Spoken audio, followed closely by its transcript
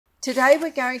Today we're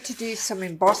going to do some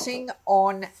embossing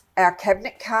on our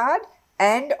cabinet card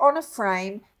and on a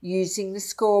frame using the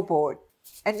scoreboard.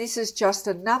 And this is just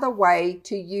another way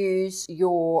to use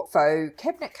your faux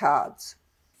cabinet cards.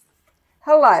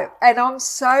 Hello, and I'm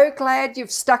so glad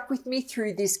you've stuck with me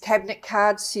through this cabinet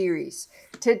card series.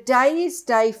 Today is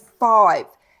day 5,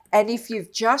 and if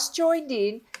you've just joined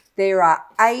in, there are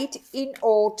 8 in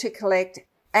all to collect,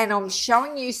 and I'm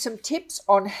showing you some tips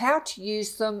on how to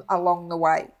use them along the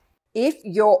way. If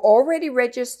you're already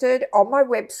registered on my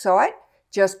website,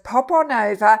 just pop on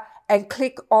over and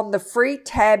click on the free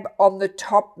tab on the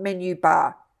top menu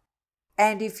bar.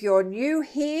 And if you're new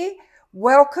here,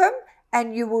 welcome,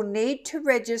 and you will need to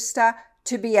register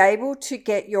to be able to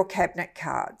get your cabinet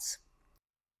cards.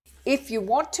 If you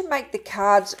want to make the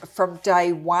cards from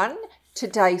day 1 to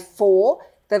day 4,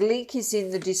 the link is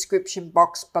in the description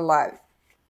box below.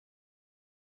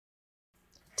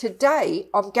 Today,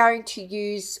 I'm going to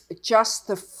use just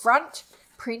the front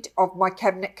print of my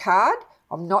cabinet card.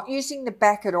 I'm not using the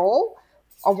back at all.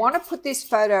 I want to put this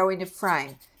photo in a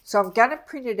frame, so I'm going to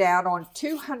print it out on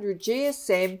 200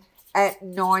 GSM at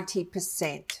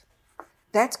 90%.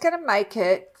 That's going to make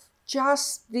it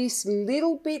just this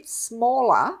little bit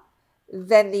smaller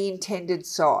than the intended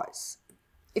size.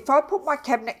 If I put my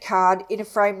cabinet card in a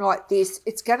frame like this,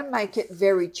 it's going to make it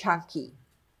very chunky.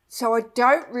 So I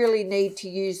don't really need to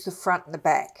use the front and the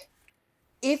back.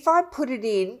 If I put it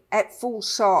in at full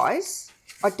size,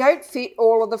 I don't fit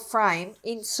all of the frame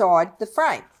inside the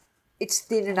frame. It's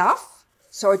thin enough,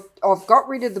 so I've got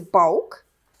rid of the bulk.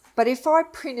 But if I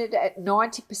print it at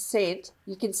 90%,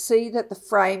 you can see that the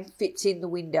frame fits in the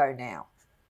window now.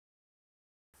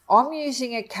 I'm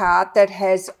using a card that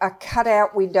has a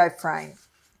cutout window frame.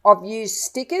 I've used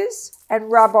stickers and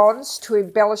rub-ons to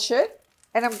embellish it.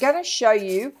 And I'm going to show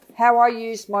you how I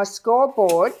use my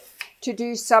scoreboard to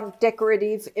do some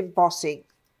decorative embossing.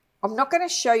 I'm not going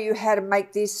to show you how to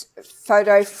make this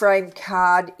photo frame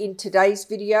card in today's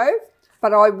video,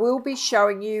 but I will be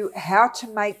showing you how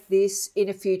to make this in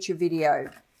a future video.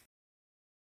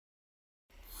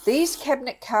 These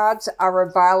cabinet cards are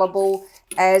available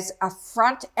as a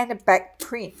front and a back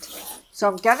print. So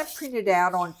I'm going to print it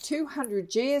out on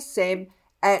 200 GSM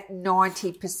at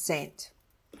 90%.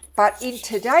 But in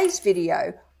today's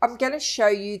video, I'm going to show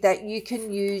you that you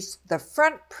can use the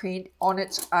front print on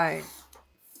its own.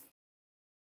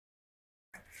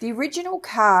 The original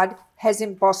card has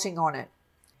embossing on it.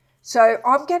 So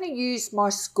I'm going to use my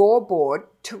scoreboard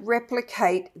to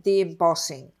replicate the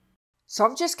embossing. So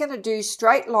I'm just going to do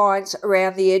straight lines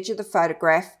around the edge of the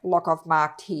photograph like I've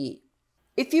marked here.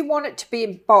 If you want it to be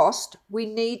embossed, we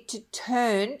need to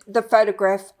turn the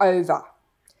photograph over.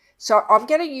 So I'm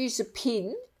going to use a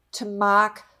pin to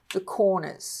mark the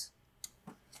corners.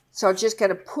 So I'm just going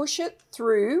to push it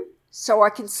through so I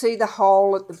can see the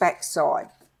hole at the back side.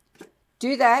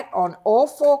 Do that on all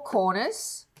 4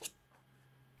 corners.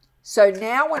 So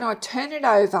now when I turn it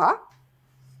over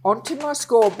onto my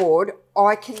scoreboard,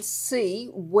 I can see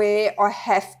where I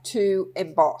have to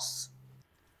emboss.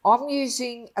 I'm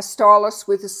using a stylus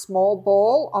with a small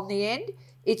ball on the end.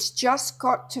 It's just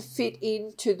got to fit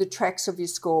into the tracks of your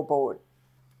scoreboard.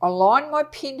 I line my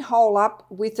pinhole up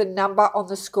with a number on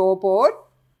the scoreboard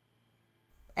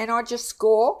and I just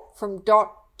score from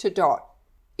dot to dot.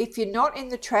 If you're not in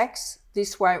the tracks,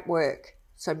 this won't work.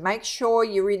 So make sure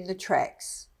you're in the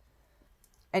tracks.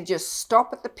 And just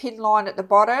stop at the pin line at the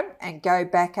bottom and go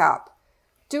back up.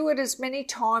 Do it as many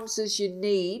times as you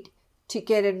need to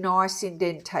get a nice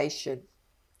indentation.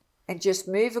 And just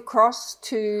move across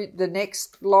to the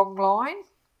next long line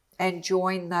and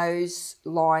join those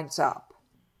lines up.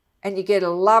 And you get a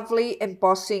lovely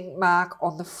embossing mark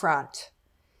on the front.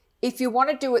 If you want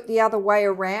to do it the other way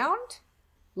around,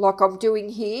 like I'm doing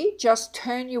here, just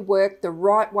turn your work the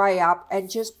right way up and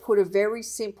just put a very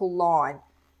simple line.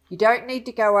 You don't need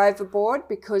to go overboard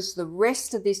because the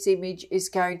rest of this image is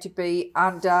going to be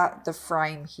under the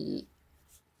frame here.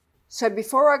 So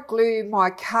before I glue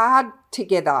my card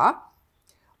together,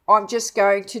 I'm just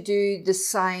going to do the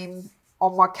same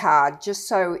on my card just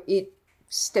so it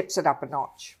steps it up a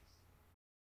notch.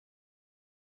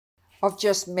 I've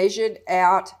just measured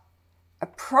out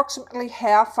approximately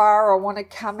how far I want to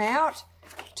come out,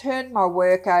 turn my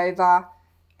work over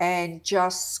and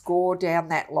just score down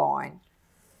that line.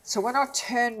 So when I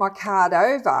turn my card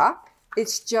over,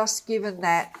 it's just given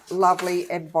that lovely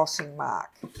embossing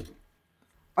mark.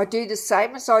 I do the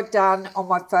same as I've done on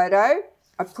my photo.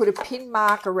 I put a pin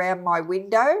mark around my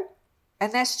window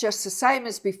and that's just the same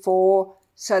as before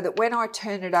so that when I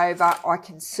turn it over, I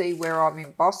can see where I'm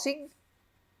embossing.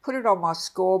 Put it on my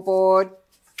scoreboard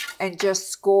and just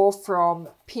score from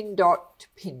pin dot to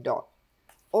pin dot.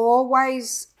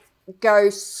 Always go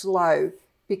slow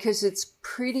because it's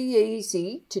pretty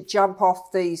easy to jump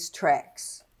off these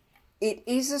tracks. It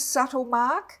is a subtle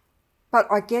mark, but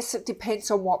I guess it depends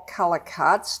on what colour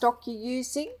cardstock you're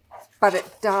using, but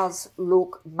it does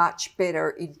look much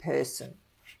better in person.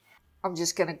 I'm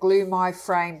just going to glue my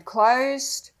frame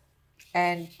closed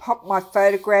and pop my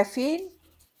photograph in.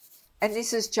 And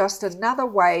this is just another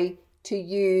way to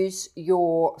use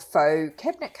your faux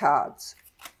cabinet cards.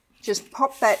 Just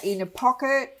pop that in a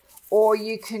pocket, or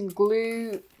you can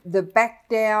glue the back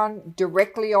down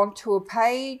directly onto a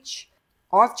page.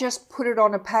 I've just put it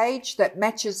on a page that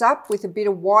matches up with a bit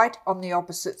of white on the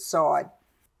opposite side.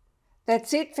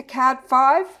 That's it for card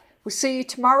 5. We'll see you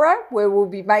tomorrow where we'll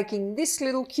be making this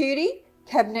little cutie,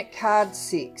 cabinet card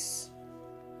 6.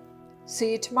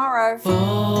 See you tomorrow.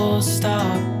 Full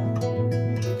stop.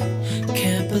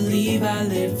 Can't believe I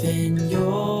live in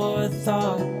your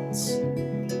thoughts.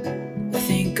 I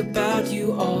think about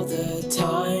you all the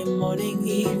time, morning,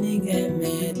 evening, and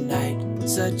midnight.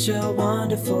 Such a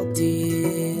wonderful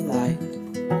delight.